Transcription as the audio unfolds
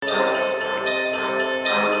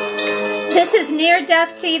This is Near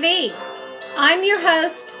Death TV. I'm your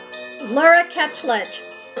host, Laura Ketchledge.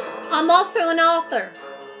 I'm also an author.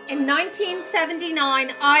 In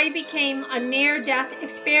 1979, I became a near-death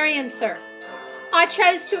experiencer. I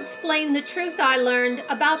chose to explain the truth I learned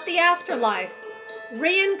about the afterlife,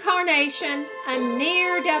 reincarnation, and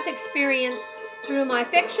near-death experience through my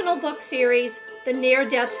fictional book series, The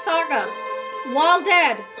Near-Death Saga. While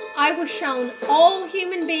dead, I was shown all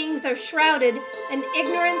human beings are shrouded in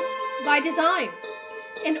ignorance by design,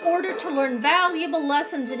 in order to learn valuable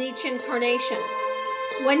lessons in each incarnation.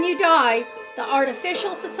 When you die, the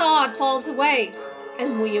artificial facade falls away,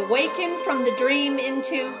 and we awaken from the dream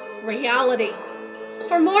into reality.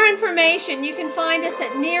 For more information, you can find us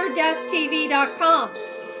at neardeathtv.com.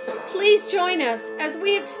 Please join us as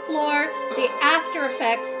we explore the after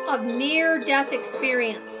effects of near-death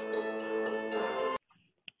experience.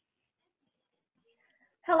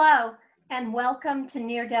 Hello, and welcome to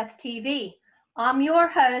Near Death TV. I'm your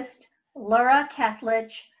host, Laura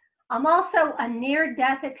Ketchledge. I'm also a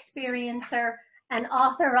near-death experiencer and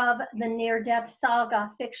author of the Near-Death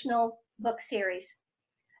Saga fictional book series.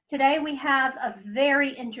 Today we have a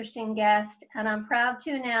very interesting guest, and I'm proud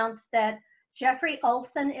to announce that Jeffrey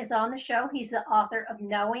Olson is on the show. He's the author of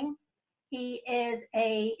Knowing. He is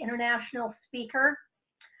an international speaker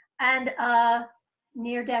and a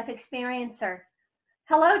near-death experiencer.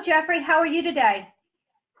 Hello, Jeffrey. How are you today?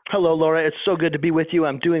 Hello, Laura. It's so good to be with you.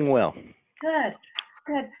 I'm doing well. Good,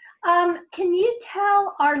 good. Can you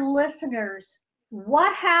tell our listeners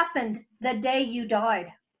what happened the day you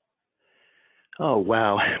died? Oh,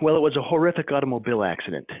 wow. Well, it was a horrific automobile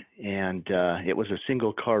accident, and it was a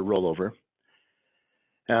single car rollover.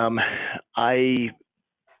 I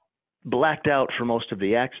blacked out for most of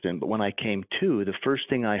the accident, but when I came to, the first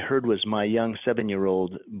thing I heard was my young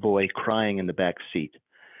 7-year-old boy crying in the back seat.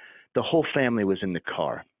 The whole family was in the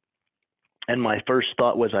car. And my first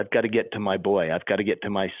thought was, I've got to get to my boy. I've got to get to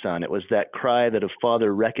my son. It was that cry that a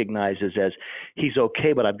father recognizes as, he's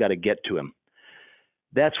okay, but I've got to get to him.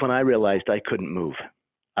 That's when I realized I couldn't move.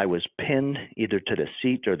 I was pinned either to the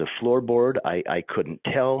seat or the floorboard. I couldn't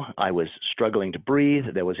tell. I was struggling to breathe.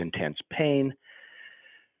 There was intense pain.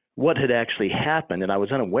 What had actually happened, and I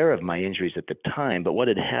was unaware of my injuries at the time, but what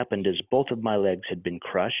had happened is both of my legs had been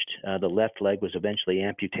crushed. The left leg was eventually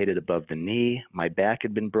amputated above the knee. My back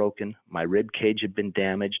had been broken. My rib cage had been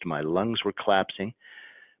damaged. My lungs were collapsing.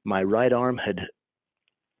 My right arm had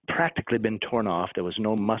practically been torn off. There was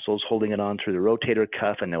no muscles holding it on through the rotator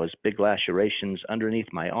cuff, and there was big lacerations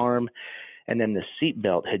underneath my arm. And then the seat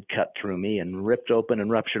belt had cut through me and ripped open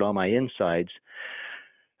and ruptured all my insides.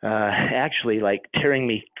 Actually like tearing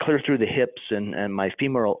me clear through the hips, and my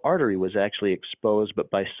femoral artery was actually exposed, but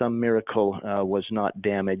by some miracle was not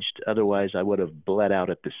damaged. Otherwise, I would have bled out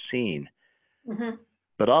at the scene. Mm-hmm.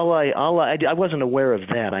 But I wasn't aware of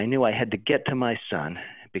that. I knew I had to get to my son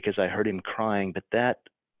because I heard him crying, but that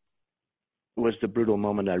was the brutal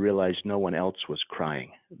moment I realized no one else was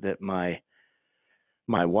crying, that my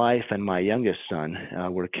wife and my youngest son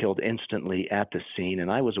were killed instantly at the scene,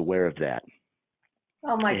 and I was aware of that.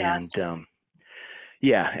 Oh my gosh. And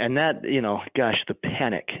yeah, and that, gosh, the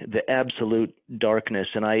panic, the absolute darkness,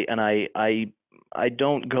 and I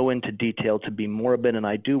don't go into detail to be morbid, and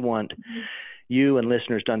I do want you and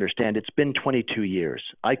listeners to understand it's been 22 years.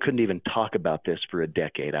 I couldn't even talk about this for a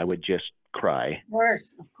decade. I would just cry.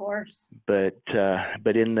 Of course. But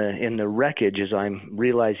in the wreckage, as I'm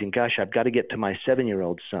realizing, gosh, I've got to get to my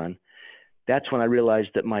 7-year-old son. That's when I realized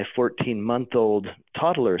that my 14-month-old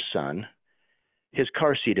toddler son, his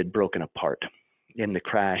car seat had broken apart in the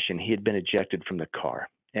crash, and he had been ejected from the car.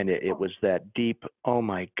 And it was that deep, oh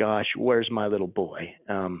my gosh, where's my little boy?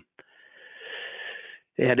 And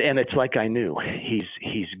it's like I knew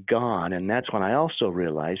he's gone. And that's when I also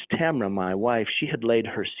realized Tamra, my wife, she had laid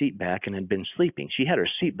her seat back and had been sleeping. She had her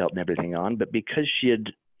seatbelt and everything on, but because she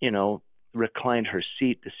had, reclined her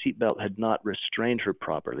seat, the seatbelt had not restrained her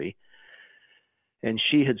properly. And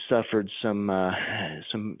she had suffered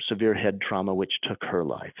some severe head trauma, which took her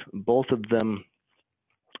life. Both of them,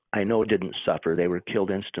 I know, didn't suffer. They were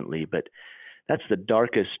killed instantly, but that's the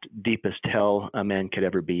darkest, deepest hell a man could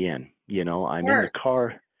ever be in. I'm in the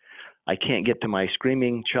car. I can't get to my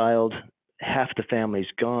screaming child. Half the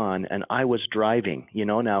family's gone, and I was driving.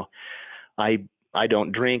 Now, I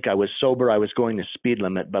don't drink. I was sober. I was going the speed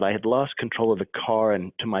limit, but I had lost control of the car,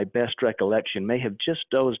 and to my best recollection, may have just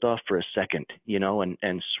dozed off for a second,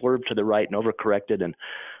 and swerved to the right and overcorrected and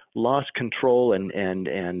lost control, and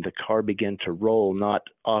the car began to roll, not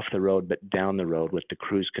off the road, but down the road with the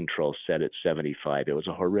cruise control set at 75. It was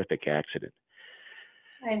a horrific accident.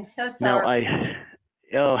 I'm so sorry.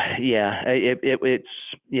 Now, oh yeah, it's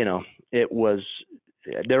It was,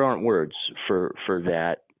 there aren't words for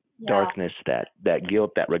that darkness, that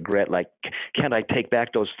guilt, that regret. Like, can't I take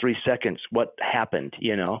back those 3 seconds? What happened,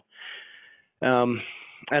 you know?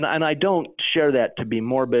 And I don't share that to be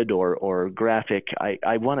morbid or graphic.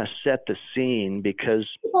 I want to set the scene because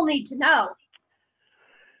people need to know.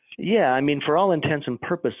 Yeah, I mean, for all intents and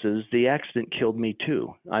purposes, the accident killed me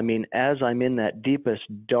too. I mean, as I'm in that deepest,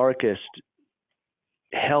 darkest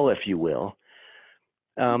hell, if you will,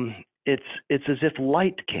 it's as if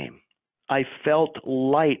light came. I felt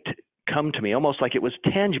light come to me, almost like it was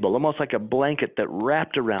tangible, almost like a blanket that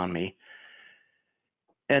wrapped around me.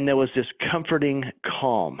 And there was this comforting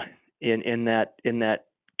calm in that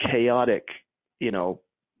chaotic, you know,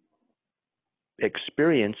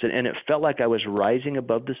 experience, and it felt like I was rising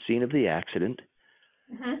above the scene of the accident.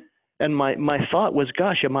 Mm-hmm. And my thought was,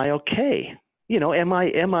 gosh, am I okay? You know, am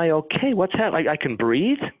I okay? What's happening? I can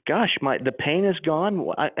breathe. Gosh, the pain is gone.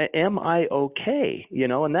 Am I okay? You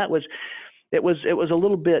know, and it was a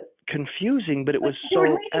little bit confusing, but it was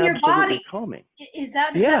so absolutely calming. Is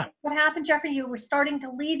that what happened, Jeffrey? You were starting to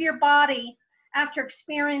leave your body after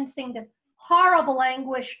experiencing this horrible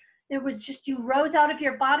anguish. There was just, you rose out of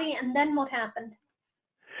your body, and then what happened?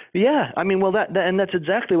 Yeah, I mean, well, and that's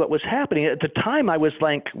exactly what was happening. At the time, I was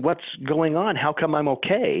like, what's going on? How come I'm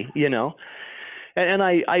okay? You know, and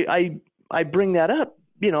I bring that up.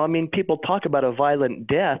 You know, I mean, people talk about a violent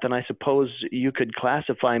death, and I suppose you could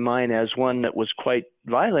classify mine as one that was quite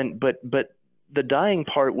violent, but the dying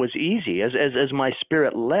part was easy. As my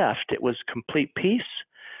spirit left, it was complete peace.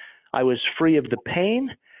 I was free of the pain.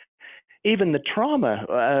 Even the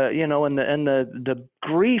trauma, you know, and the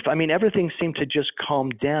grief, I mean, everything seemed to just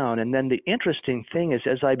calm down. And then the interesting thing is,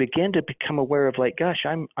 as I began to become aware of, like, gosh,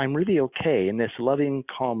 I'm really okay in this loving,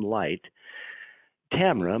 calm light,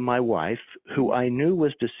 Tamara, my wife, who I knew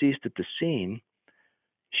was deceased at the scene,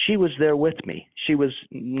 she was there with me. She was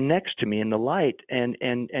next to me in the light, and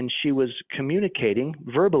she was communicating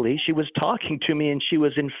verbally. She was talking to me, and she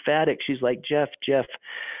was emphatic. She's like, Jeff,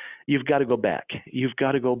 you've got to go back. You've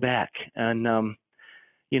got to go back. And,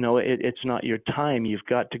 you know, it's not your time. You've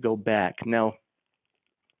got to go back. Now,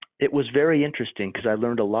 it was very interesting because I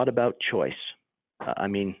learned a lot about choice. I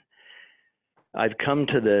mean, I've come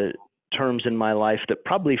to the terms in my life that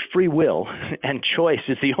probably free will and choice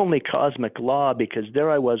is the only cosmic law, because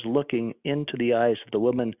there I was looking into the eyes of the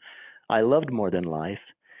woman I loved more than life.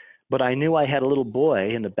 But I knew I had a little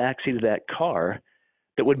boy in the backseat of that car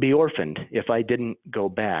that would be orphaned if I didn't go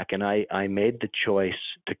back. And I made the choice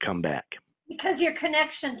to come back. Because your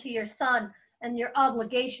connection to your son and your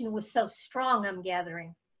obligation was so strong, I'm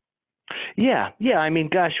gathering. Yeah. I mean,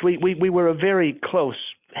 gosh, we were a very close,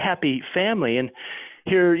 happy family. And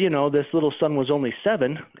here, you know, this little son was only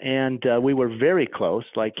 7, and we were very close.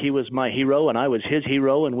 Like, he was my hero and I was his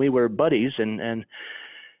hero, and we were buddies and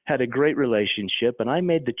had a great relationship. And I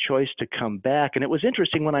made the choice to come back. And it was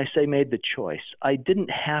interesting when I say made the choice, I didn't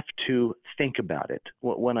have to think about it.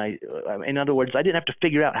 In other words, I didn't have to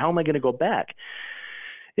figure out, how am I going to go back?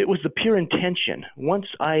 It was the pure intention. Once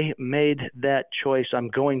I made that choice, I'm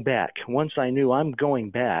going back. Once I knew I'm going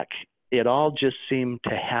back, it all just seemed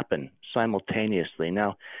to happen simultaneously.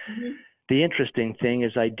 Now, The interesting thing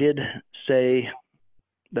is I did say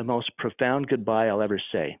the most profound goodbye I'll ever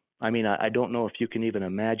say. I mean, I don't know if you can even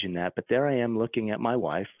imagine that, but there I am looking at my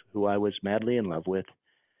wife, who I was madly in love with.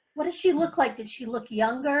 What did she look like? Did she look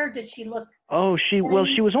younger? Did she look... Oh, she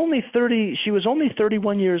was only 30. She was only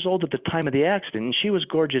 31 years old at the time of the accident, and she was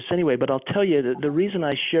gorgeous anyway. But I'll tell you, the reason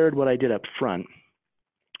I shared what I did up front,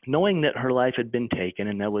 knowing that her life had been taken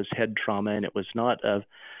and that was head trauma, and it was not a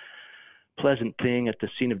pleasant thing at the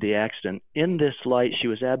scene of the accident, in this light, she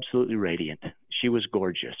was absolutely radiant. She was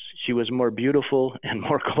gorgeous. She was more beautiful and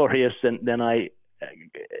more glorious than I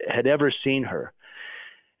had ever seen her.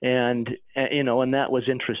 And, you know, and that was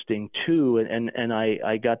interesting too. And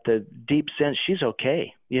I got the deep sense she's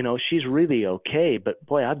okay. You know, she's really okay, but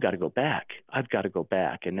boy, I've got to go back. I've got to go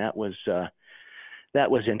back. And that was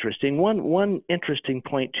interesting. One interesting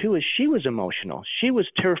point too is she was emotional. She was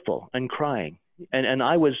tearful and crying. And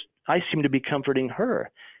I seemed to be comforting her.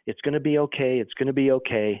 It's going to be okay. It's going to be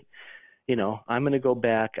okay. You know, I'm going to go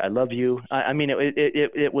back. I love you. I mean,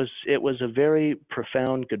 it was a very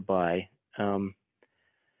profound goodbye.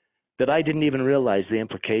 That I didn't even realize the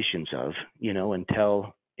implications of, you know,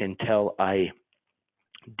 until I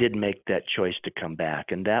did make that choice to come back.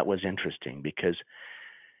 And that was interesting because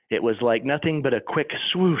it was like nothing but a quick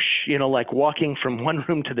swoosh, you know, like walking from one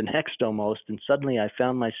room to the next almost. And suddenly I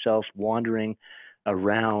found myself wandering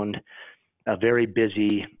around a very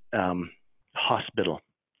busy hospital.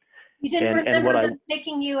 You didn't remember them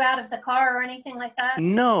taking you out of the car or anything like that?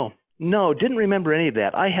 No, No, didn't remember any of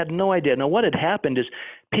that. I had no idea. Now, what had happened is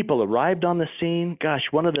people arrived on the scene. Gosh,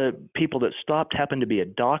 one of the people that stopped happened to be a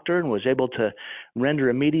doctor and was able to render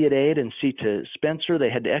immediate aid and see to Spencer. They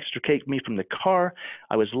had to extricate me from the car.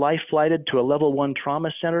 I was life flighted to a level 1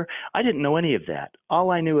 trauma center. I didn't know any of that. All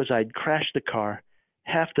I knew is I'd crashed the car.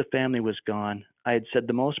 Half the family was gone. I had said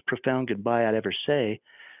the most profound goodbye I'd ever say.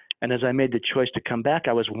 And as I made the choice to come back,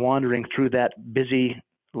 I was wandering through that busy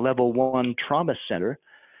level 1 trauma center,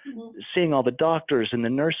 seeing all the doctors and the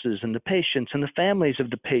nurses and the patients and the families of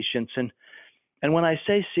the patients. And when I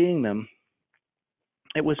say seeing them,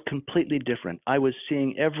 it was completely different. I was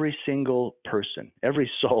seeing every single person, every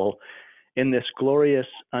soul in this glorious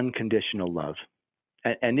unconditional love.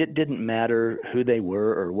 And it didn't matter who they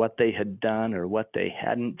were or what they had done or what they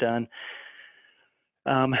hadn't done.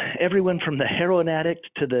 Everyone from the heroin addict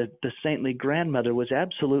to the saintly grandmother was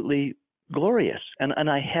absolutely glorious. And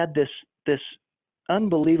I had this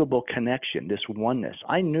unbelievable connection, this oneness.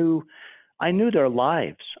 I knew their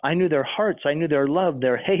lives. I knew their hearts. I knew their love,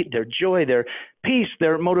 their hate, their joy, their peace,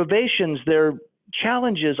 their motivations, their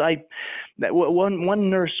challenges. One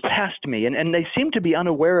nurse passed me, and they seemed to be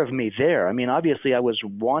unaware of me there. I mean, obviously I was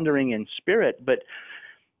wandering in spirit, but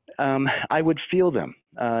I would feel them.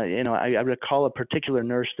 I recall a particular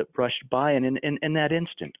nurse that brushed by, and in that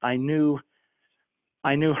instant, I knew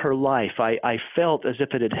her life. I felt as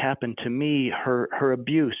if it had happened to me, her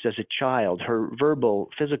abuse as a child, her verbal,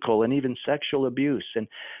 physical, and even sexual abuse.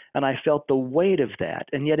 And I felt the weight of that.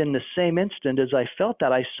 And yet in the same instant as I felt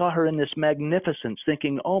that, I saw her in this magnificence,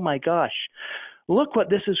 thinking, oh my gosh, look what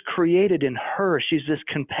this has created in her. She's this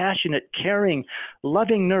compassionate, caring,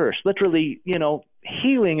 loving nurse, literally,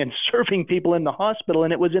 healing and serving people in the hospital.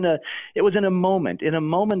 And it was in a moment. In a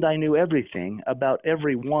moment, I knew everything about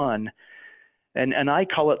everyone. And I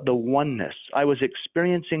call it the oneness. I was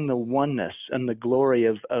experiencing the oneness and the glory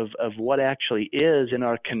of what actually is in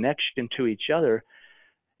our connection to each other.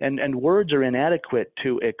 And words are inadequate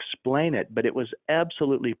to explain it, but it was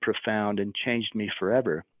absolutely profound and changed me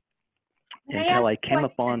forever. Until I came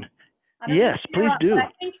upon. Yes, please do.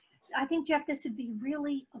 I think, Jeff, this would be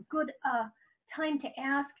really a good time to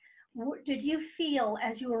ask, did you feel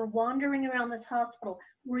as you were wandering around this hospital,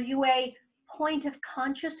 were you a point of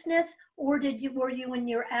consciousness, or were you in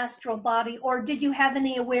your astral body, or did you have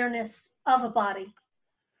any awareness of a body?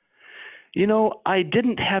 I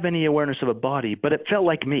didn't have any awareness of a body, but it felt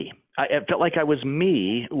like me. It felt like I was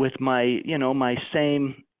me with my, my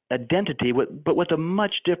same identity, but with a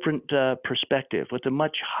much different perspective, with a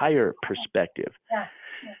much higher perspective. Yes.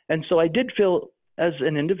 And so I did feel as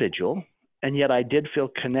an individual, and yet I did feel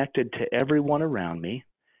connected to everyone around me.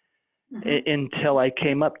 Until I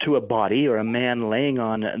came up to a body or a man laying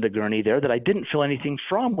on the gurney there that I didn't feel anything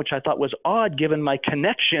from, which I thought was odd given my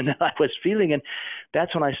connection I was feeling. And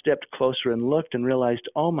that's when I stepped closer and looked and realized,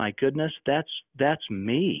 oh my goodness, that's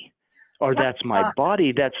me, or that's my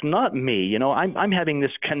body. That's not me. I'm having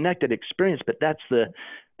this connected experience, but that's the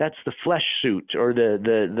flesh suit or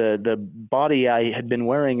the body I had been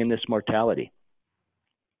wearing in this mortality.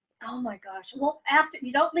 Oh my gosh. Well, after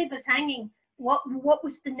you don't leave us hanging. What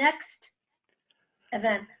was the next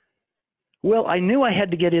event? Well, I knew I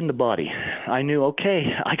had to get in the body. I knew,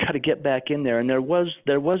 okay, I got to get back in there. And there was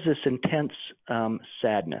this intense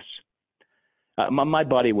sadness. My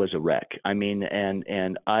body was a wreck. I mean,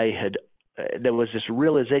 and I had, there was this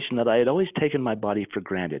realization that I had always taken my body for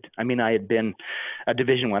granted. I mean, I had been a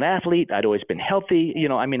Division I athlete. I'd always been healthy.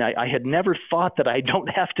 I had never thought that I don't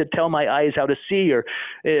have to tell my eyes how to see or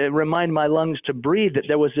remind my lungs to breathe, that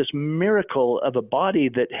there was this miracle of a body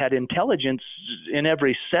that had intelligence in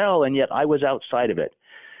every cell, and yet I was outside of it.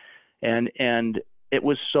 And it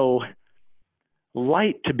was so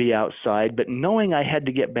light to be outside, but knowing I had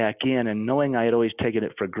to get back in, and knowing I had always taken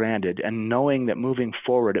it for granted, and knowing that moving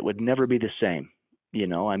forward it would never be the same.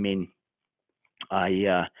 And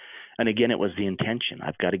again, it was the intention.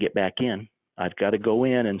 I've got to get back in. I've got to go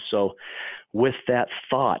in. And so with that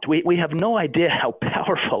thought, we have no idea how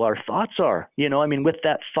powerful our thoughts are. With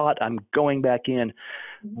that thought, I'm going back in.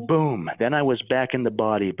 Boom. Then I was back in the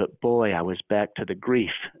body, but boy, I was back to the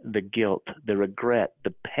grief, the guilt, the regret,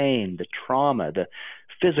 the pain, the trauma, the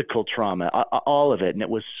physical trauma, all of it. And it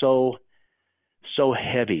was so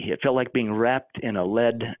heavy. It felt like being wrapped in a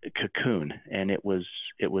lead cocoon, and it was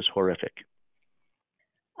horrific.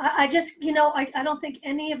 I just, I don't think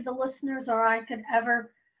any of the listeners or I could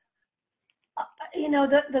ever,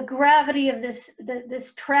 the gravity of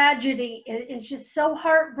this tragedy is just so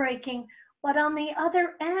heartbreaking. But on the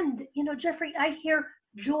other end, Jeffrey, I hear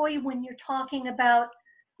joy when you're talking about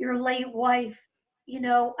your late wife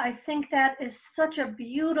I think that is such a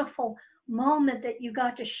beautiful moment that you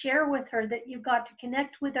got to share with her, that you got to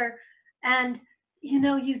connect with her, and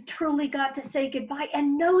you truly got to say goodbye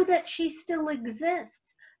and know that she still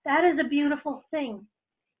exists. That is a beautiful thing.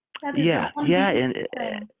 That is the Yeah, one yeah, beautiful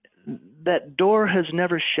and thing. that door has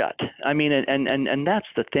never shut. I mean, and that's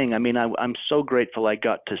the thing. I mean, I'm so grateful I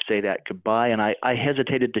got to say that goodbye, and I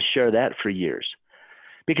hesitated to share that for years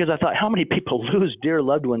because I thought, how many people lose dear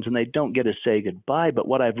loved ones and they don't get to say goodbye? But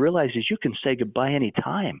what I've realized is you can say goodbye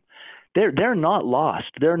anytime. They're not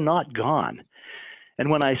lost. They're not gone. And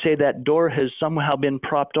when I say that door has somehow been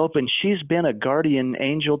propped open, she's been a guardian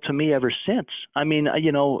angel to me ever since. I mean,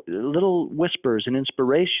 little whispers and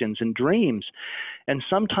inspirations and dreams, and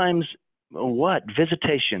sometimes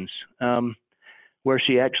visitations, where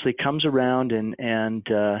she actually comes around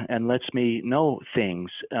and lets me know things.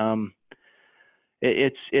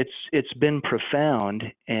 It's been profound,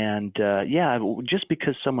 and just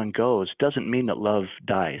because someone goes doesn't mean that love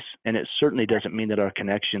dies, and it certainly doesn't mean that our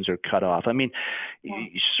connections are cut off. I mean, Yeah.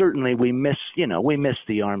 certainly we miss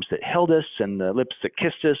the arms that held us and the lips that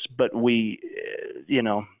kissed us, but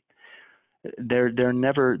they're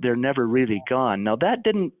never really gone. Now that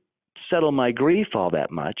didn't settle my grief all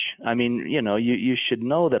that much. I mean, you should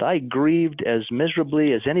know that I grieved as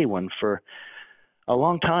miserably as anyone for a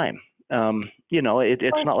long time.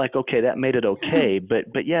 It's not like, okay, that made it okay,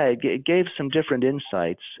 but yeah, it gave some different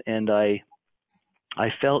insights, and I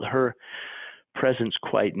felt her presence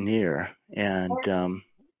quite near, and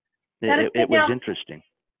it was Now, interesting.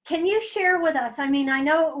 can you share with us? I mean, I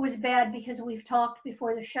know it was bad because we've talked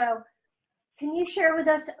before the show. Can you share with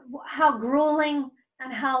us how grueling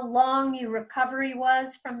and how long your recovery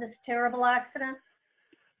was from this terrible accident?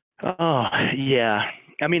 Oh, yeah.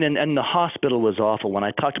 I mean, and the hospital was awful. When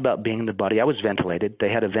I talked about being in the body, I was ventilated. They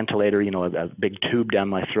had a ventilator, a big tube down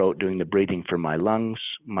my throat doing the breathing for my lungs.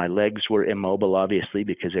 My legs were immobile, obviously,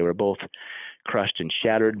 because they were both crushed and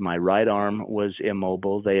shattered. My right arm was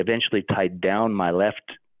immobile. They eventually tied down my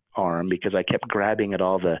left arm because I kept grabbing at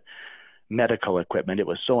all the medical equipment. It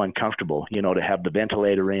was so uncomfortable, to have the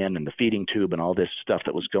ventilator in and the feeding tube and all this stuff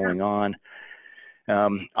that was going on.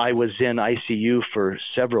 I was in ICU for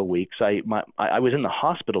several weeks. I was in the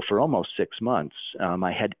hospital for almost 6 months.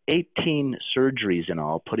 I had 18 surgeries in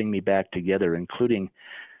all, putting me back together, including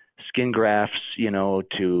skin grafts,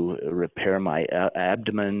 to repair my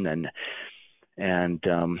abdomen, and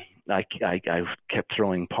I kept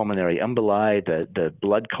throwing pulmonary emboli, the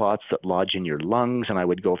blood clots that lodge in your lungs, and I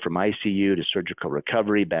would go from ICU to surgical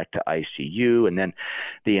recovery, back to ICU, and then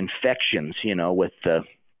the infections, with the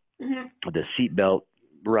seatbelt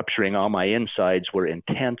rupturing all my insides were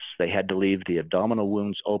intense. They had to leave the abdominal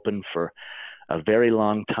wounds open for a very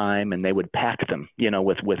long time, and they would pack them,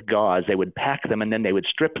 with gauze. They would pack them, and then they would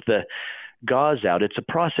strip the gauze out. It's a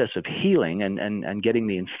process of healing and getting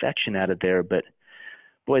the infection out of there. But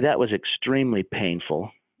boy, that was extremely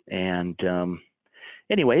painful. And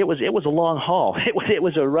anyway, it was a long haul. It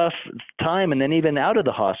was a rough time. And then even out of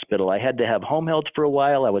the hospital, I had to have home health for a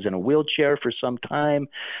while. I was in a wheelchair for some time.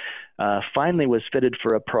 Finally was fitted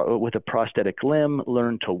with a prosthetic limb,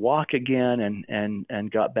 learned to walk again,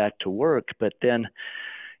 and got back to work. But then,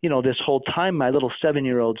 this whole time, my little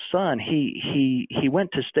 7-year-old son, he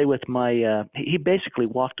went to stay with my. He basically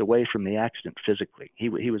walked away from the accident physically. He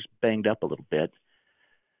was banged up a little bit,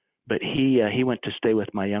 but he went to stay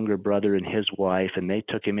with my younger brother and his wife, and they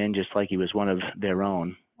took him in just like he was one of their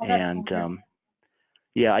own. Oh, and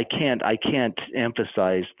yeah, I can't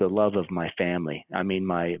emphasize the love of my family. I mean,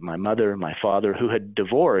 my mother, my father, who had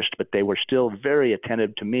divorced, but they were still very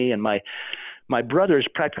attentive to me, and my brothers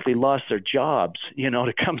practically lost their jobs,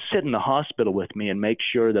 to come sit in the hospital with me and make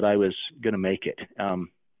sure that I was going to make it.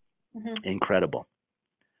 Incredible.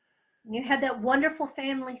 You had that wonderful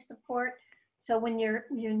family support. So when your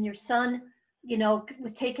son,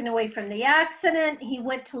 was taken away from the accident, he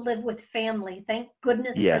went to live with family. Thank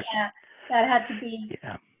goodness for that. That had to be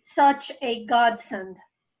such a godsend.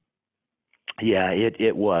 Yeah,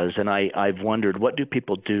 it was. And I've wondered, what do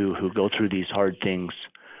people do who go through these hard things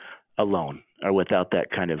alone or without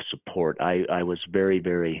that kind of support? I was very,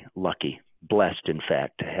 very lucky, blessed, in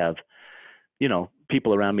fact, to have,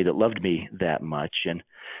 people around me that loved me that much. And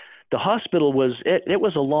the hospital was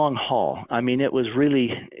a long haul. I mean, it was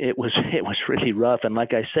really rough. And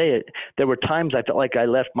like I say, there were times I felt like I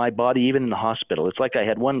left my body even in the hospital. It's like I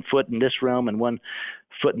had one foot in this realm and one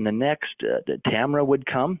foot in the next. Tamara would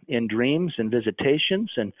come in dreams and visitations,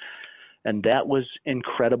 and that was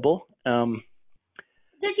incredible.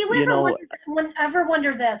 Did you ever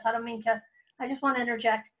wonder this? I don't mean to. I just want to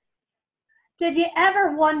interject. Did you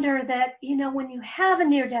ever wonder that, when you have a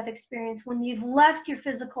near-death experience, when you've left your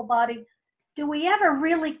physical body, do we ever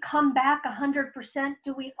really come back 100%?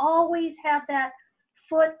 Do we always have that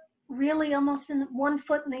foot really almost in one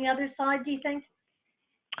foot in the other side, do you think?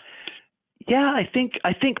 Yeah, I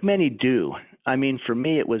think many do. I mean, for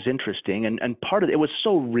me, it was interesting, and part of it was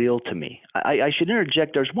so real to me. I should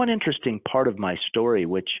interject. There's one interesting part of my story,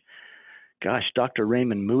 which, gosh, Dr.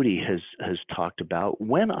 Raymond Moody has talked about.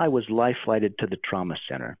 When I was life flighted to the trauma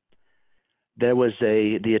center, there was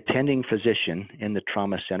the attending physician in the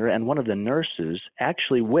trauma center, and one of the nurses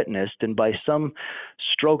actually witnessed, and by some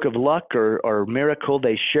stroke of luck or miracle,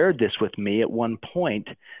 they shared this with me at one point.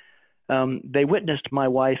 They witnessed my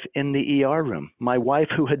wife in the ER room, my wife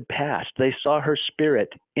who had passed. They saw her spirit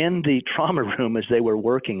in the trauma room as they were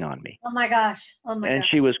working on me. Oh my gosh. Oh my and gosh.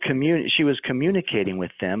 she was communicating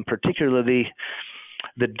with them, particularly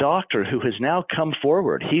the doctor who has now come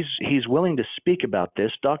forward. He's willing to speak about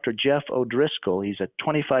this. Dr. Jeff O'Driscoll, he's a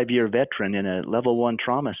 25-year veteran in a level 1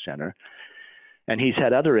 trauma center. And he's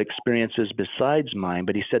had other experiences besides mine,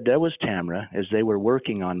 but he said there was Tamara as they were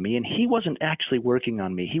working on me, and he wasn't actually working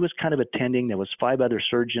on me. He was kind of attending. There was 5 other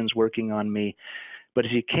surgeons working on me. But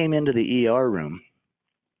as he came into the ER room,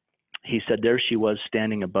 he said there she was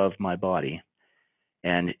standing above my body.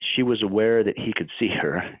 And she was aware that he could see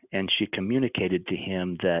her, and she communicated to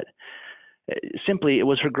him that simply it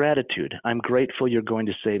was her gratitude. I'm grateful you're going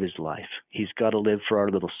to save his life. He's got to live for our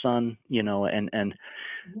little son, and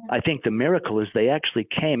I think the miracle is they actually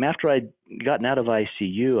came after I'd gotten out of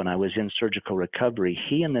ICU and I was in surgical recovery.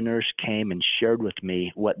 He and the nurse came and shared with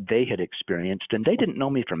me what they had experienced, and they didn't know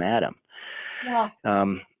me from Adam. Wow.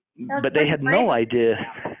 But they had no idea.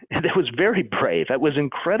 That was very brave. That was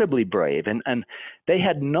incredibly brave. And they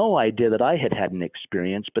had no idea that I had had an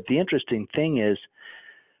experience. But the interesting thing is,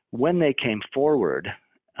 when they came forward,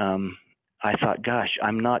 I thought, gosh,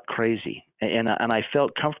 I'm not crazy. And I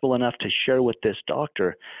felt comfortable enough to share with this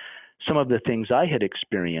doctor some of the things I had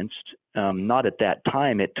experienced. Not at that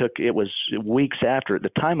time. It was weeks after. At the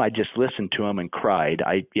time, I just listened to him and cried.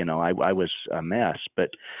 I was a mess. But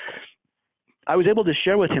I was able to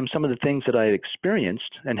share with him some of the things that I had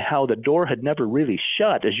experienced and how the door had never really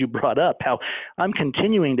shut, as you brought up, how I'm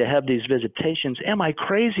continuing to have these visitations. Am I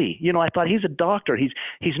crazy? I thought he's a doctor.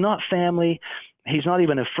 He's not family. He's not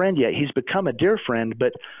even a friend yet. He's become a dear friend,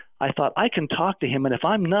 but I thought I can talk to him, and if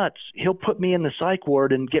I'm nuts, he'll put me in the psych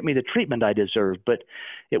ward and get me the treatment I deserve. But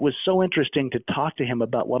it was so interesting to talk to him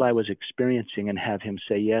about what I was experiencing and have him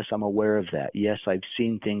say, yes, I'm aware of that. Yes, I've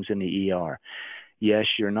seen things in the ER. Yes,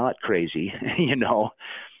 you're not crazy,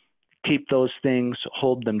 keep those things,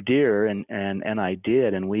 hold them dear. And I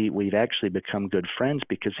did. And we've actually become good friends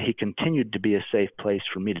because he continued to be a safe place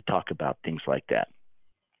for me to talk about things like that.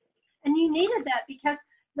 And you needed that because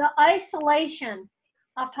the isolation,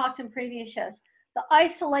 I've talked in previous shows, the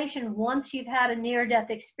isolation once you've had a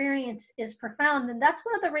near-death experience is profound. And that's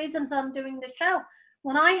one of the reasons I'm doing the show.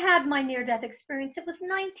 When I had my near-death experience, it was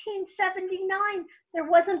 1979. There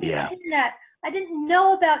wasn't the internet. I didn't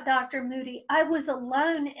know about Dr. Moody. I was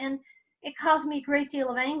alone, and it caused me a great deal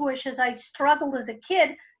of anguish as I struggled as a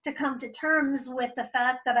kid to come to terms with the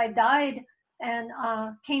fact that I died and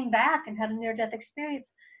came back and had a near-death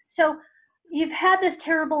experience. So you've had this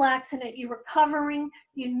terrible accident. You're recovering.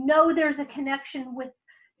 There's a connection with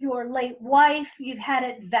your late wife. You've had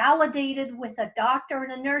it validated with a doctor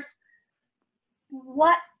and a nurse.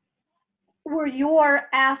 What were your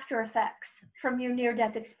after effects from your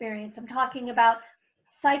near-death experience? I'm talking about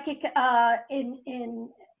psychic in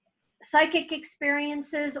psychic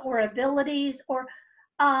experiences or abilities, or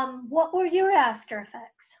what were your after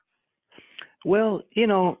effects? Well,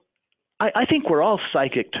 I think we're all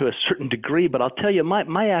psychic to a certain degree, but I'll tell you,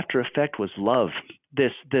 my after effect was love.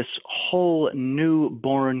 This whole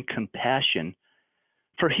newborn compassion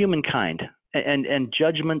for humankind, and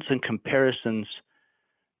judgments and comparisons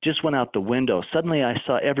just went out the window. Suddenly I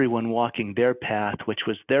saw everyone walking their path, which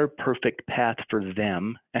was their perfect path for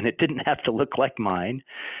them, and it didn't have to look like mine.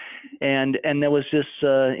 And there was this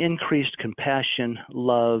increased compassion,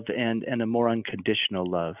 love, and a more unconditional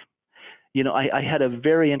love. I had a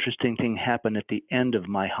very interesting thing happen at the end of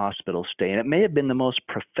my hospital stay, and it may have been the most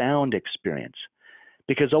profound experience,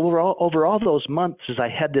 because over all those months, as I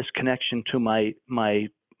had this connection to my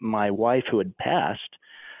wife who had passed,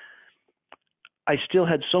 I still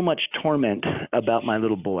had so much torment about my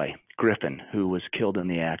little boy, Griffin, who was killed in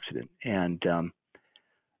the accident. And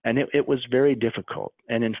it was very difficult.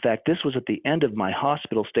 And in fact, this was at the end of my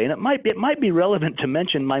hospital stay. And it might be relevant to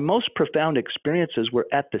mention my most profound experiences were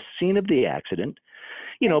at the scene of the accident.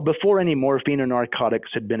 before any morphine or narcotics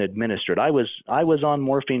had been administered. I was on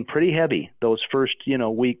morphine pretty heavy those first,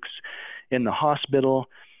 weeks in the hospital.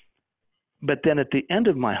 But then at the end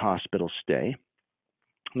of my hospital stay,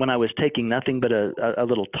 when I was taking nothing but a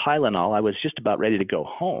little Tylenol, I was just about ready to go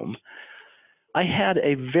home. I had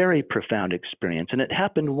a very profound experience, and it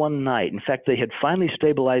happened one night. In fact, they had finally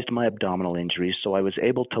stabilized my abdominal injuries, so I was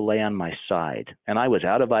able to lay on my side. And I was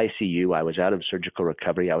out of ICU. I was out of surgical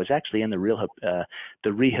recovery. I was actually in the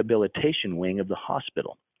rehabilitation wing of the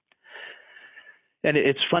hospital. And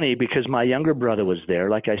it's funny because my younger brother was there.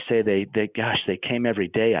 Like I say, they came every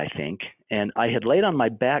day, I think. And I had laid on my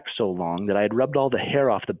back so long that I had rubbed all the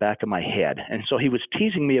hair off the back of my head. And so he was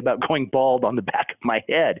teasing me about going bald on the back of my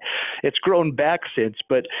head. It's grown back since.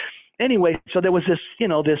 But anyway, so there was this,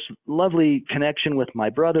 this lovely connection with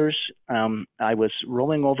my brothers. I was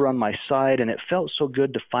rolling over on my side, and it felt so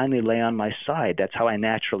good to finally lay on my side. That's how I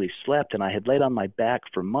naturally slept. And I had laid on my back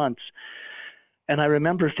for months. And I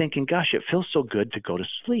remember thinking, gosh, it feels so good to go to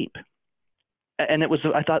sleep. And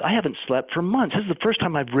I thought, I haven't slept for months. This is the first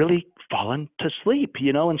time I've really fallen to sleep,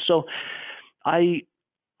 And so I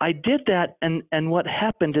did that. And what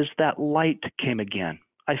happened is that light came again.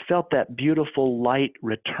 I felt that beautiful light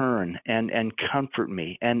return and comfort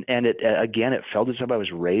me. And it felt as if I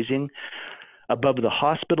was raising above the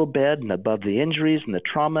hospital bed and above the injuries and the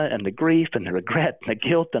trauma and the grief and the regret and the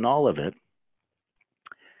guilt and all of it.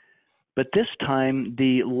 But this time,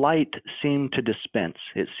 the light seemed to dispense.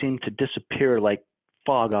 It seemed to disappear like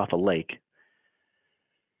fog off a lake.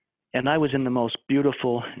 And I was in the most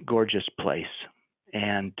beautiful, gorgeous place.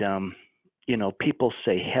 And, people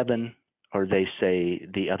say heaven or they say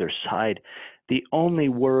the other side. The only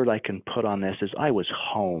word I can put on this is I was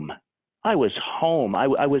home. I was home. I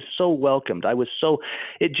was so welcomed. And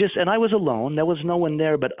I was alone. There was no one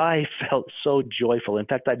there, but I felt so joyful. In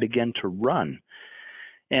fact, I began to run.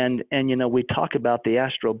 And we talk about the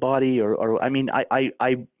astral body,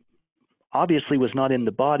 I obviously was not in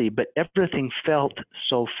the body, but everything felt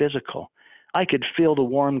so physical. I could feel the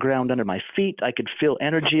warm ground under my feet. I could feel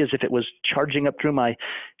energy as if it was charging up through my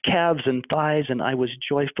calves and thighs, and I was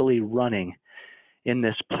joyfully running in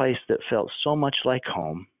this place that felt so much like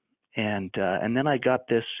home. And then I got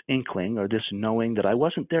this inkling or this knowing that I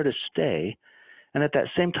wasn't there to stay. And at that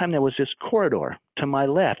same time, there was this corridor to my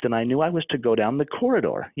left, and I knew I was to go down the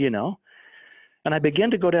corridor, And I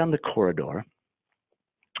began to go down the corridor,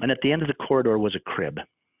 and at the end of the corridor was a crib.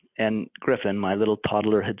 And Griffin, my little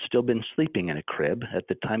toddler, had still been sleeping in a crib at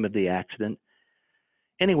the time of the accident.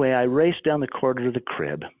 Anyway, I raced down the corridor to the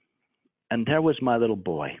crib, and there was my little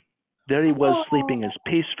boy. There he was, sleeping as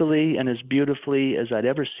peacefully and as beautifully as I'd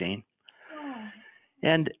ever seen.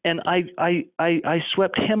 And I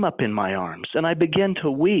swept him up in my arms, and I began to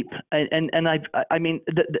weep. And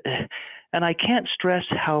I can't stress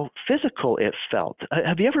how physical it felt.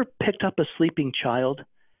 Have you ever picked up a sleeping child?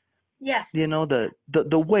 Yes. The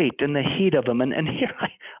weight and the heat of him. And here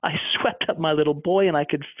I swept up my little boy, and I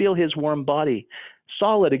could feel his warm body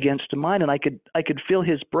solid against mine, and I could feel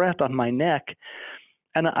his breath on my neck.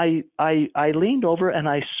 And I leaned over and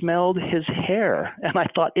I smelled his hair, and I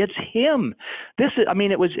thought, it's him.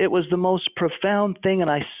 It was the most profound thing.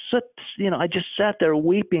 And I just sat there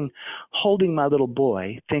weeping, holding my little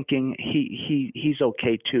boy, thinking he's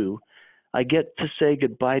okay too. I get to say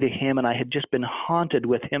goodbye to him, and I had just been haunted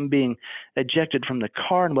with him being ejected from the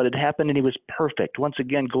car and what had happened, and he was perfect. Once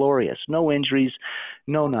again, glorious. No injuries,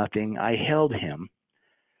 no nothing. I held him.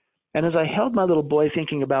 And as I held my little boy,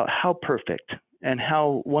 thinking about how perfect and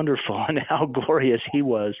how wonderful and how glorious he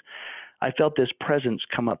was, I felt this presence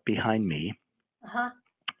come up behind me. Uh-huh.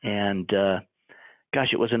 And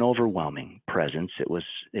gosh, it was an overwhelming presence. It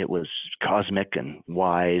was cosmic and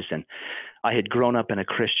wise. And I had grown up in a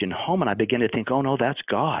Christian home, and I began to think, oh no, that's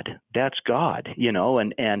God. That's God,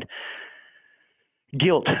 and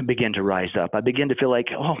guilt began to rise up. I began to feel like,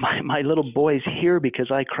 oh, my little boy's here because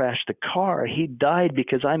I crashed the car. He died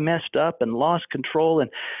because I messed up and lost control.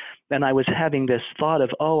 And I was having this thought of,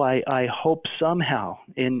 oh, I hope somehow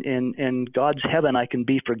in God's heaven I can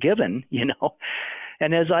be forgiven,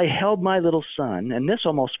 And as I held my little son, and this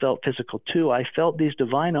almost felt physical too, I felt these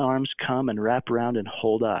divine arms come and wrap around and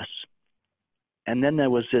hold us. And then there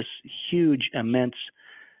was this huge, immense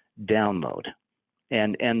download.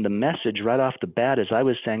 And the message right off the bat, as I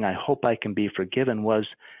was saying, I hope I can be forgiven, was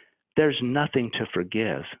there's nothing to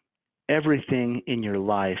forgive. Everything in your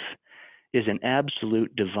life is an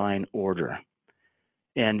absolute divine order.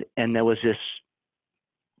 And there was this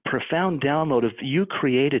profound download of you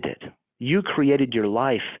created it. You created your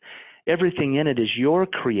life. Everything in it is your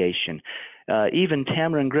creation. even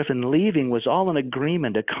Tamara and Griffin leaving was all an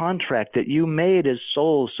agreement, a contract that you made as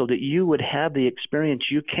souls so that you would have the experience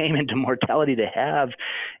you came into mortality to have.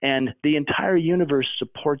 And the entire universe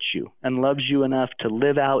supports you and loves you enough to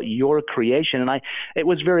live out your creation. And it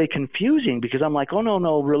was very confusing because I'm like, oh,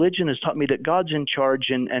 no, religion has taught me that God's in charge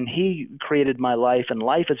and he created my life and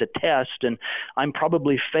life is a test and I'm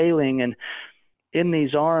probably failing. And in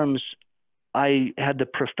these arms, I had the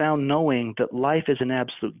profound knowing that life is an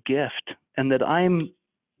absolute gift and that I'm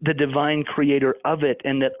the divine creator of it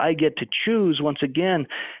and that I get to choose once again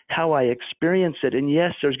how I experience it. And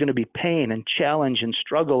yes, there's going to be pain and challenge and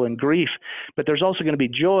struggle and grief, but there's also going to be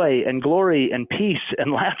joy and glory and peace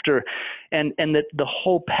and laughter, and that the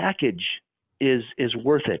whole package is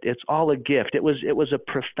worth it. It's all a gift. It was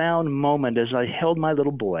a profound moment as I held my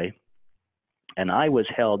little boy and I was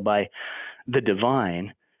held by the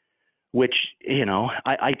divine, which,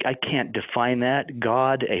 I can't define that.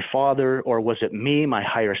 God, a father, or was it me, my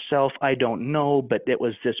higher self? I don't know, but it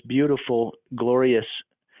was this beautiful, glorious,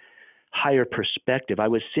 higher perspective. I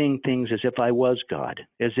was seeing things as if I was God,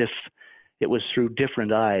 as if it was through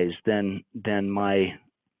different eyes than my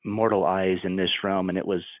mortal eyes in this realm, and it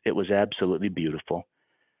was absolutely beautiful.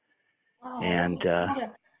 Oh, and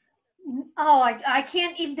I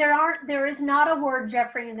can't even. There is not a word,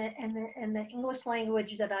 Jeffrey, in the English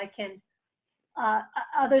language that I can,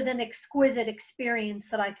 other than exquisite experience,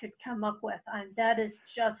 that I could come up with. That is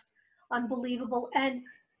just unbelievable, and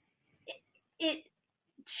it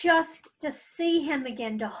just to see him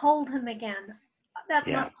again, to hold him again, that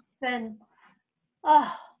must have been,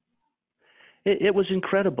 oh. It was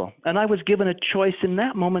incredible. And I was given a choice in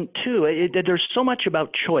that moment too. There's so much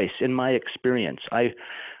about choice in my experience.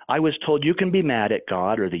 I was told you can be mad at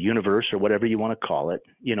God or the universe or whatever you want to call it,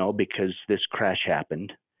 because this crash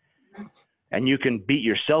happened. And you can beat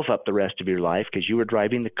yourself up the rest of your life because you were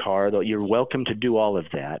driving the car, though you're welcome to do all of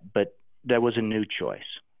that. But there was a new choice.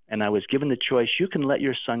 And I was given the choice, you can let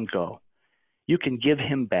your son go. You can give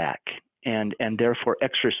him back and therefore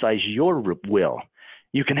exercise your will.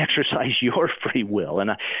 You can exercise your free will.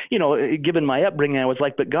 And, given my upbringing, I was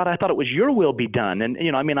like, but God, I thought it was your will be done. And,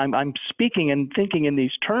 I'm speaking and thinking in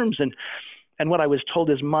these terms. And what I was told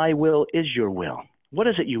is my will is your will. What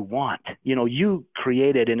is it you want? You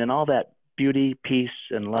created, and in all that beauty, peace,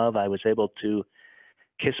 and love, I was able to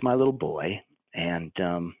kiss my little boy and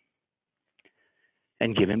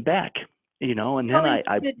give him back, and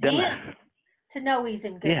then to know he's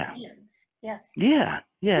in good hands. Yes. Yeah.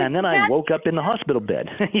 And then I woke up in the hospital bed.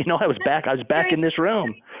 I was back in this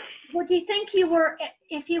realm. Well, do you think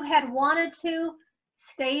if you had wanted to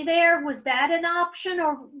stay there, was that an option?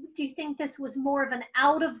 Or do you think this was more of an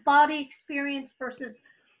out of body experience versus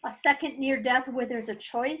a second near death where there's a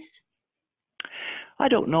choice? I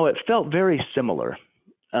don't know. It felt very similar.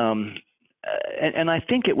 And I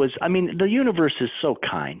think it was, the universe is so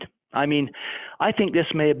kind. I think this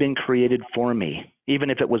may have been created for me, even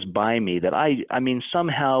if it was by me, that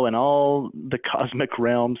somehow in all the cosmic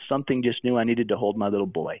realms, something just knew I needed to hold my little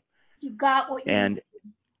boy. You got what you needed.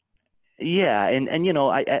 Yeah.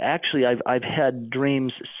 I've had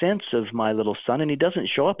dreams since of my little son, and he doesn't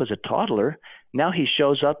show up as a toddler. Now he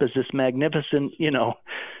shows up as this magnificent,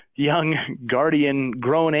 young guardian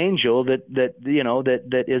grown angel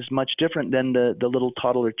that is much different than the little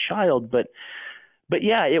toddler child. But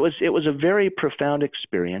yeah, it was a very profound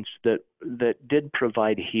experience that did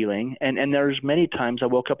provide healing. And there's many times I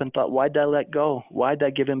woke up and thought, why did I let go? Why did I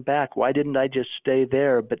give him back? Why didn't I just stay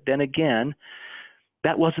there? But then again,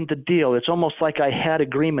 that wasn't the deal. It's almost like I had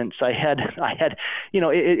agreements. I had,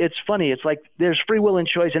 it's funny. It's like there's free will and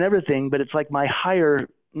choice and everything, but it's like my higher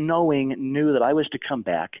knowing knew that I was to come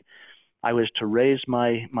back. I was to raise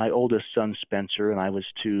my oldest son, Spencer, and I was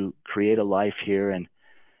to create a life here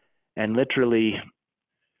and literally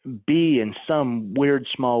be in some weird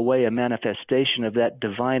small way a manifestation of that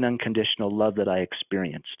divine unconditional love that I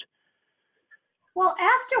experienced. Well,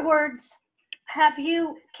 afterwards,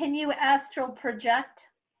 can you astral project?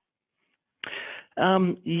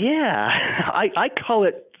 Yeah, I call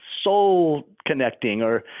it soul connecting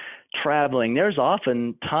or traveling. There's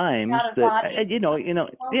often times that,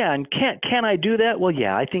 yeah, and can I do that? Well,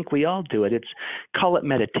 yeah, I think we all do it. Call it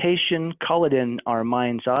meditation, call it in our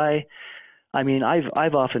mind's eye.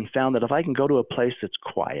 I've often found that if I can go to a place that's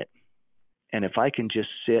quiet, and if I can just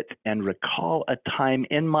sit and recall a time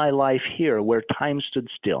in my life here where time stood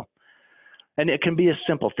still, and it can be a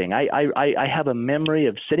simple thing. I have a memory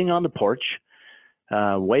of sitting on the porch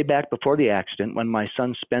way back before the accident when my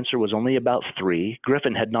son Spencer was only about 3.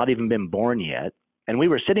 Griffin had not even been born yet. And we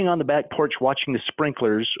were sitting on the back porch watching the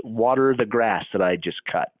sprinklers water the grass that I just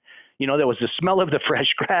cut. You know, there was the smell of the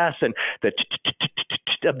fresh grass and the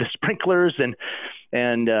of the sprinklers, and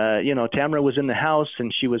you know, Tamara was in the house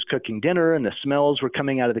and she was cooking dinner and the smells were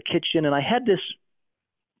coming out of the kitchen, and I had this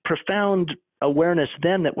profound awareness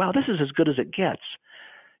then that, wow, this is as good as it gets.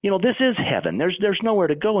 You know, this is heaven. There's nowhere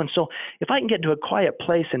to go. And so if I can get to a quiet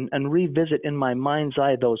place and revisit in my mind's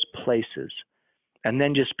eye those places and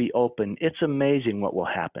then just be open, it's amazing what will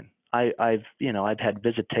happen. I've had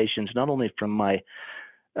visitations not only from my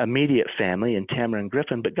immediate family in Tamara and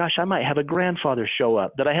Griffin, but gosh, I might have a grandfather show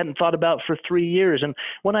up that I hadn't thought about for 3 years. And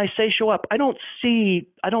when I say show up, I don't see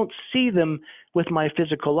them with my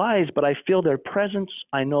physical eyes, but I feel their presence.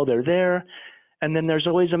 I know they're there. And then there's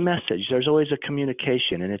always a message. There's always a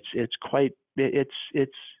communication, and it's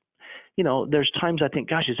you know, there's times I think,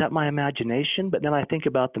 gosh, is that my imagination? But then I think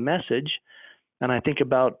about the message, and I think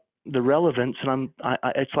about the relevance, and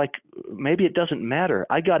it's like maybe it doesn't matter.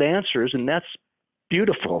 I got answers, and that's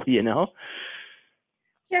beautiful, you know.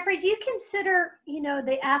 Jeffrey, do you consider, you know,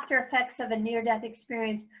 the after effects of a near-death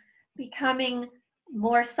experience becoming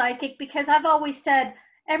more psychic? Because I've always said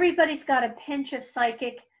everybody's got a pinch of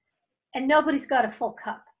psychic and nobody's got a full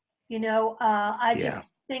cup. You know, I just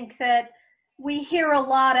think that we hear a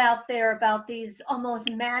lot out there about these almost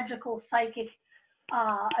magical psychic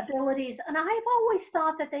abilities. And I've always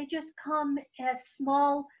thought that they just come as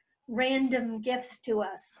small, random gifts to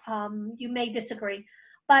us. You may disagree,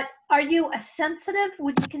 but are you a sensitive?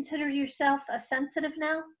 Would you consider yourself a sensitive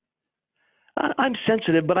now? I'm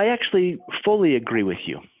sensitive, but I actually fully agree with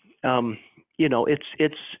you. You know,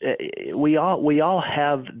 we all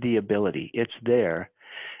have the ability. It's there.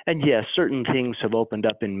 And yes, certain things have opened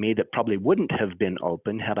up in me that probably wouldn't have been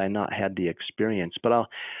open had I not had the experience. But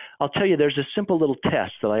I'll tell you, there's a simple little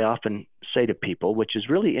test that I often say to people, which is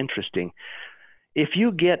really interesting. If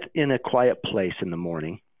you get in a quiet place in the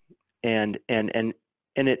morning, and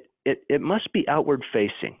it must be outward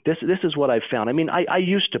facing. This is what I've found. I mean, I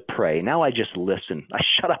used to pray. Now I just listen. I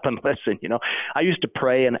shut up and listen. You know, I used to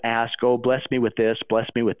pray and ask, oh, bless me with this, bless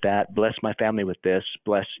me with that, bless my family with this,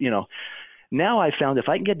 bless, you know. Now I found if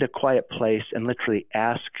I can get to a quiet place and literally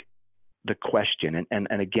ask the question,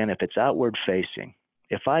 and again, if it's outward facing,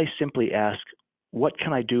 if I simply ask, what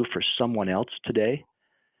can I do for someone else today?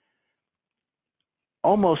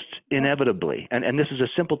 Almost inevitably, and this is a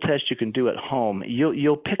simple test you can do at home,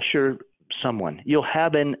 you'll picture someone. You'll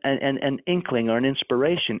have an inkling or an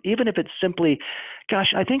inspiration, even if it's simply,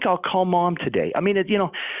 gosh, I think I'll call mom today. I mean, you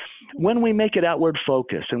know, when we make it outward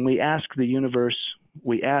focus and we ask the universe,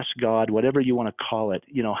 we ask God, whatever you want to call it,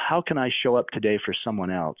 you know, how can I show up today for someone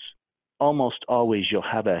else? Almost always you'll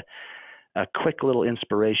have a quick little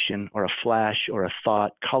inspiration or a flash or a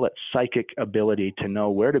thought, call it psychic ability to know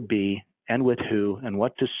where to be and with who and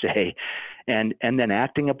what to say, and then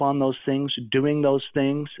acting upon those things, doing those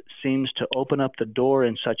things seems to open up the door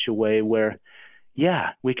in such a way where,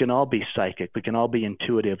 yeah, we can all be psychic. We can all be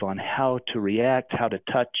intuitive on how to react, how to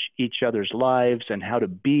touch each other's lives, and how to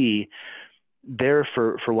be there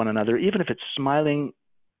for one another, even if it's smiling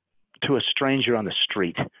to a stranger on the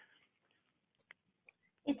street.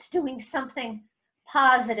 It's doing something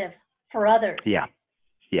positive for others. Yeah,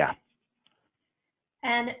 yeah.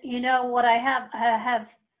 And you know what I have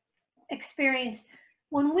experienced,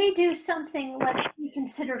 when we do something, let's be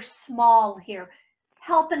consider small here,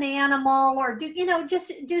 help an animal or do, you know,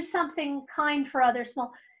 just do something kind for others,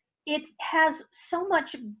 small, it has so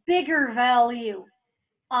much bigger value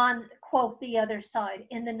on, quote, the other side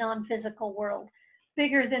in the non-physical world,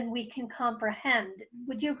 bigger than we can comprehend.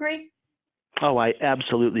 Would you agree? Oh, I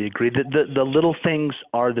absolutely agree. The little things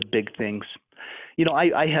are the big things. You know,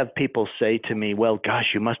 I have people say to me, well, gosh,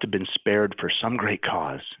 you must have been spared for some great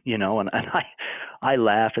cause, you know, and I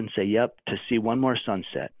laugh and say, yep, to see one more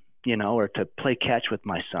sunset, you know, or to play catch with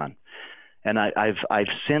my son. And I've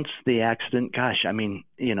since the accident, gosh, I mean,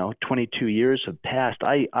 you know, 22 years have passed.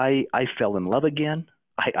 I fell in love again.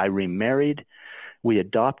 I remarried. We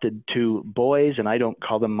adopted 2 boys, and I don't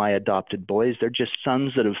call them my adopted boys. They're just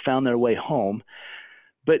sons that have found their way home.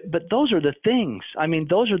 But those are the things. I mean,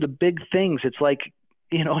 those are the big things. It's like,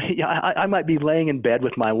 you know, I might be laying in bed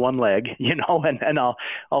with my one leg, you know, and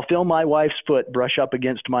I'll feel my wife's foot brush up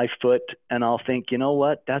against my foot, and I'll think, you know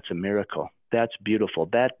what? That's a miracle. That's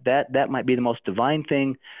beautiful. That might be the most divine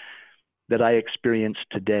thing that I experienced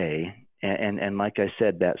today. And like I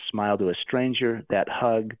said, that smile to a stranger, that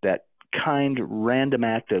hug, that kind random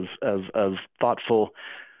act of thoughtful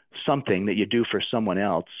something that you do for someone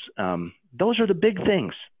else. Those are the big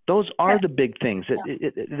things. Those are the big things.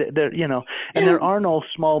 They're, you know, and there are no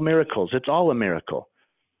small miracles. It's all a miracle.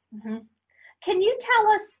 Mm-hmm. Can you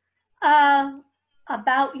tell us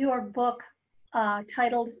about your book,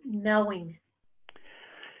 titled Knowing.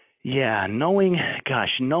 Yeah, knowing,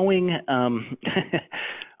 gosh, knowing,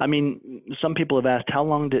 I mean, some people have asked, how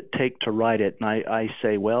long did it take to write it? And I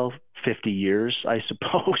say, well, 50 years, I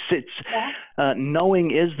suppose.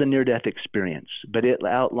 Knowing is the near-death experience, but it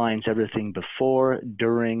outlines everything before,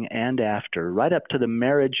 during, and after, right up to the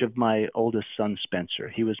marriage of my oldest son, Spencer.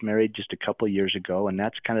 He was married just a couple of years ago, and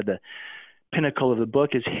that's kind of the pinnacle of the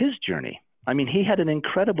book is his journey. I mean, he had an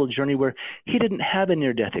incredible journey where he didn't have a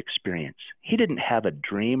near-death experience. He didn't have a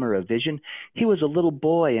dream or a vision. He was a little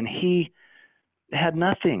boy, and he had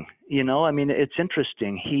nothing, you know. I mean, it's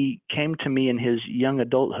interesting. He came to me in his young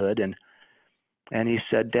adulthood, and he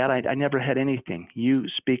said, Dad, I never had anything. You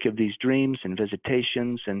speak of these dreams and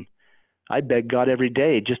visitations, and I beg God every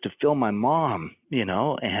day just to fill my mom, you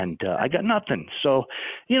know, and I got nothing. So,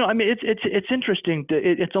 you know, I mean, it's interesting.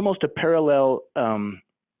 It's almost a parallel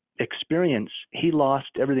experience. He lost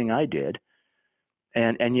everything I did,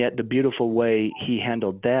 and yet the beautiful way he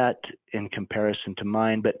handled that in comparison to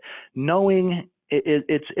mine. But knowing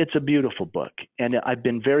it's a beautiful book, and I've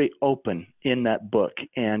been very open in that book,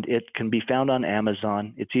 and it can be found on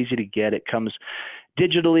Amazon. It's easy to get. It comes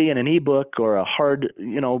digitally in an ebook or a hard,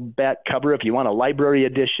 you know, back cover if you want a library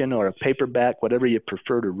edition, or a paperback, whatever you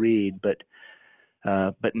prefer to read. But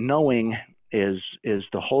knowing is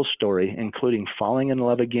the whole story, including falling in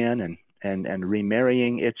love again and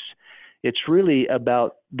remarrying. It's really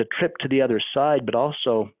about the trip to the other side, but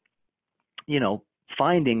also, you know,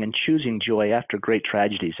 finding and choosing joy after great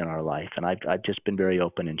tragedies in our life. And I've just been very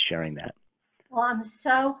open in sharing that. Well, I'm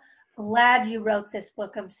so glad you wrote this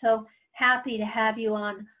book. I'm so happy to have you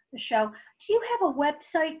on the show. Do you have a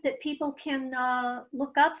website that people can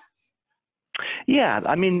look up? Yeah,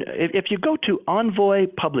 I mean, if you go to Envoy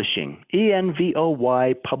Publishing,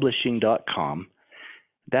 ENVOY Publishing.com,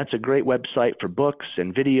 that's a great website for books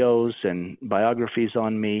and videos and biographies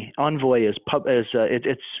on me. Envoy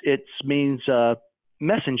it means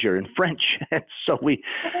messenger in French, so we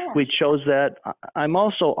chose that. I'm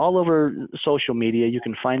also all over social media. You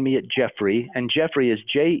can find me at Jeffrey, and Jeffrey is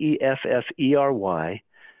Jeffery.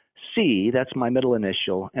 C, that's my middle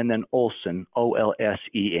initial, and then Olsen,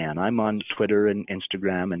 Olsen. I'm on Twitter and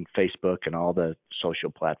Instagram and Facebook and all the social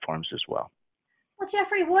platforms as well. Well,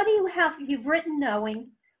 Jeffrey, what do you have? You've written Knowing.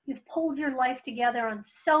 You've pulled your life together on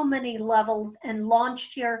so many levels and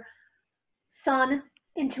launched your son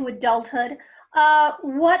into adulthood.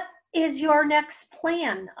 What is your next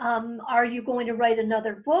plan? Are you going to write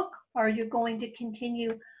another book? Are you going to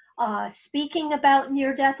continue speaking about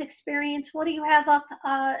near-death experience? What do you have up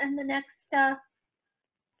in the next?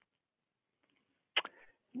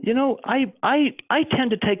 You know, I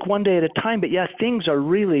tend to take one day at a time, but yeah, things are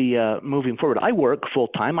really moving forward. I work full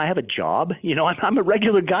time. I have a job. You know, I'm a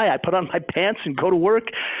regular guy. I put on my pants and go to work,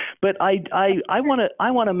 but I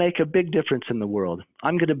want to make a big difference in the world.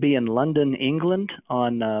 I'm going to be in London, England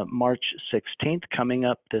on March 16th, coming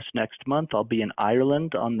up this next month. I'll be in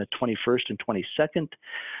Ireland on the 21st and 22nd.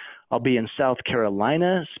 I'll be in South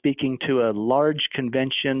Carolina speaking to a large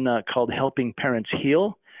convention called Helping Parents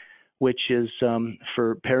Heal, which is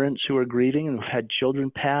for parents who are grieving and have had children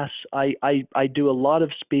pass. I do a lot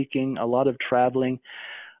of speaking, a lot of traveling.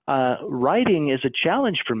 Writing is a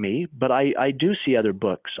challenge for me, but I do see other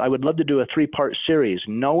books. I would love to do a 3-part series,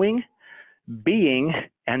 Knowing, Being,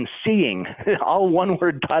 and Seeing, all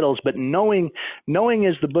one-word titles, but Knowing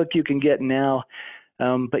is the book you can get now.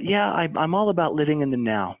 But yeah, I'm all about living in the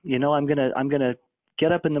now. You know, I'm gonna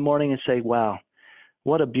get up in the morning and say, wow,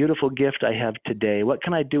 what a beautiful gift I have today. What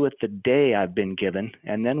can I do with the day I've been given?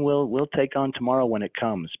 And then we'll take on tomorrow when it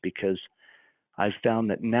comes, because I've found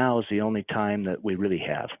that now is the only time that we really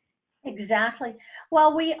have. Exactly.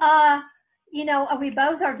 Well, we you know, we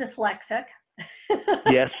both are dyslexic.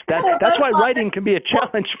 Yes, that's why writing can be a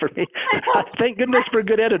challenge for me. Thank goodness for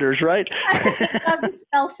good editors, right?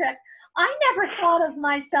 Spell check. I never thought of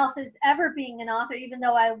myself as ever being an author, even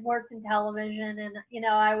though I worked in television and, you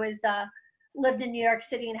know, I was lived in New York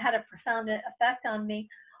City and had a profound effect on me.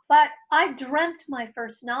 But I dreamt my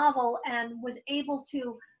first novel and was able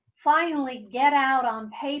to finally get out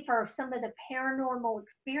on paper some of the paranormal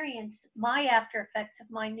experience, my after effects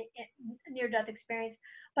of my near-death experience.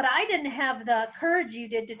 But I didn't have the courage you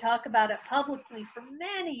did to talk about it publicly for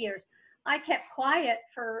many years. I kept quiet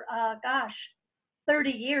for,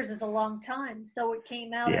 30 years is a long time. So it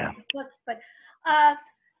came out in the books. But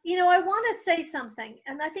you know, I want to say something,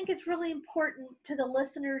 and I think it's really important to the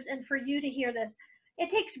listeners and for you to hear this. It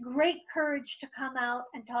takes great courage to come out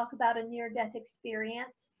and talk about a near-death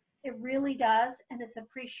experience. It really does, and it's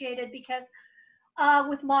appreciated because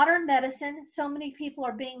With modern medicine, so many people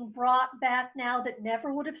are being brought back now that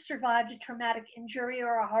never would have survived a traumatic injury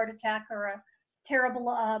or a heart attack or a terrible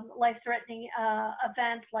life-threatening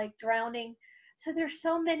event like drowning. So there's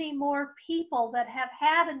so many more people that have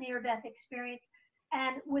had a near-death experience,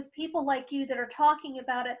 and with people like you that are talking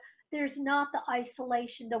about it, there's not the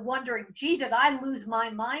isolation, the wondering, gee, did I lose my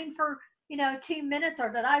mind for 2 minutes, or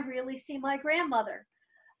did I really see my grandmother?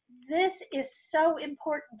 This is so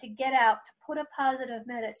important to get out, to put a positive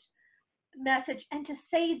message, and to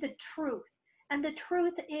say the truth. And the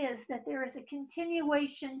truth is that there is a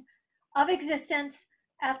continuation of existence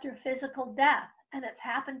after physical death, and it's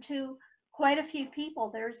happened to quite a few people.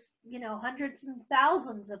 There's hundreds and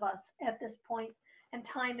thousands of us at this point in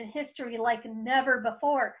time in history like never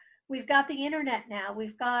before. We've got the internet now,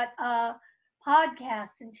 we've got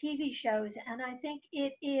podcasts and TV shows, and I think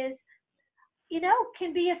it is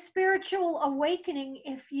can be a spiritual awakening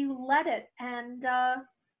if you let it. And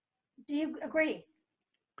do you agree?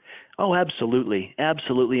 Oh, absolutely,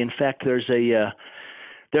 absolutely. In fact, there's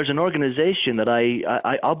an organization that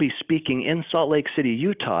I'll be speaking in Salt Lake City,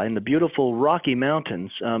 Utah, in the beautiful Rocky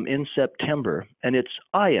Mountains in September, and it's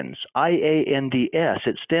IANDS, IANDS.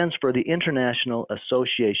 It stands for the International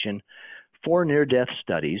Association for Near-Death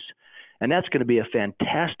Studies. And that's going to be a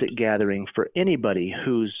fantastic gathering for anybody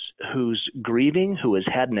who's grieving, who has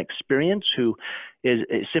had an experience, who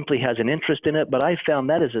simply has an interest in it. But I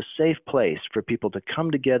found that is a safe place for people to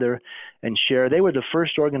come together and share. They were the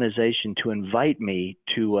first organization to invite me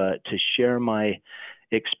to share my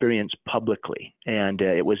experience publicly, and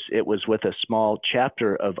it was with a small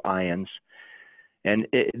chapter of IANDS. And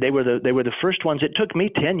they were the first ones. It took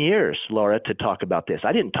me 10 years, Laura, to talk about this.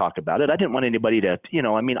 I didn't talk about it. I didn't want anybody to,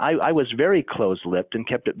 I was very close-lipped and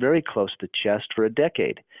kept it very close to the chest for a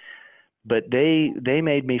decade. But they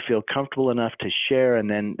made me feel comfortable enough to share. And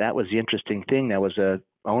then that was the interesting thing. There was a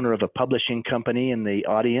owner of a publishing company in the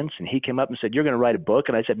audience, and he came up and said, "You're going to write a book?"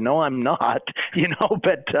 And I said, "No, I'm not."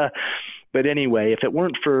 But anyway, if it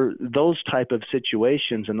weren't for those type of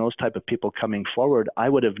situations and those type of people coming forward, I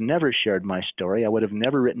would have never shared my story. I would have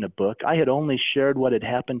never written a book. I had only shared what had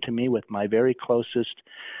happened to me with my very closest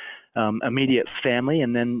immediate family,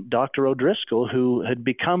 and then Dr. O'Driscoll, who had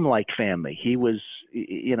become like family. He was,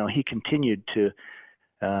 he continued to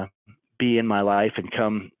be in my life and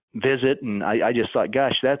come visit, and I just thought,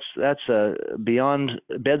 gosh, that's a beyond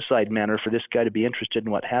bedside manner for this guy to be interested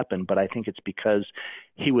in what happened. But I think it's because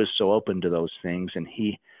he was so open to those things, and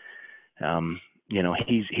he's going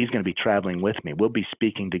to be traveling with me. We'll be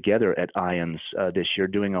speaking together at IANDS this year,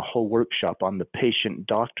 doing a whole workshop on the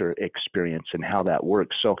patient-doctor experience and how that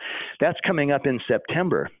works. So that's coming up in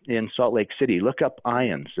September in Salt Lake City. Look up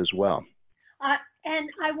IANDS as well. And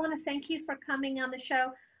I want to thank you for coming on the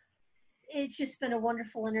show. It's just been a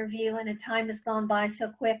wonderful interview, and the time has gone by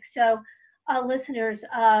so quick. So, listeners,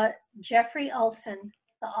 Jeffrey Olson,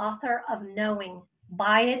 the author of Knowing,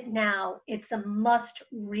 buy it now. It's a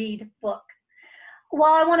must-read book.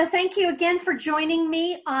 Well, I want to thank you again for joining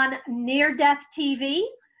me on Near Death TV.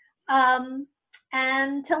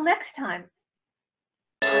 Until next time.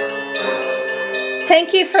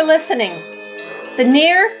 Thank you for listening. The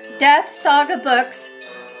Near Death Saga books,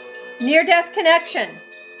 Near Death Connection,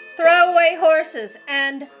 Throwaway Horses,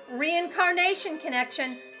 and Reincarnation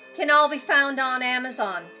Connection can all be found on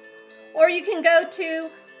Amazon. Or you can go to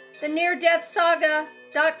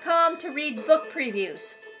theneardeathsaga.com to read book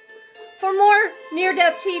previews. For more Near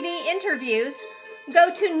Death TV interviews,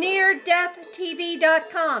 go to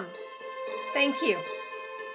neardeathtv.com. Thank you.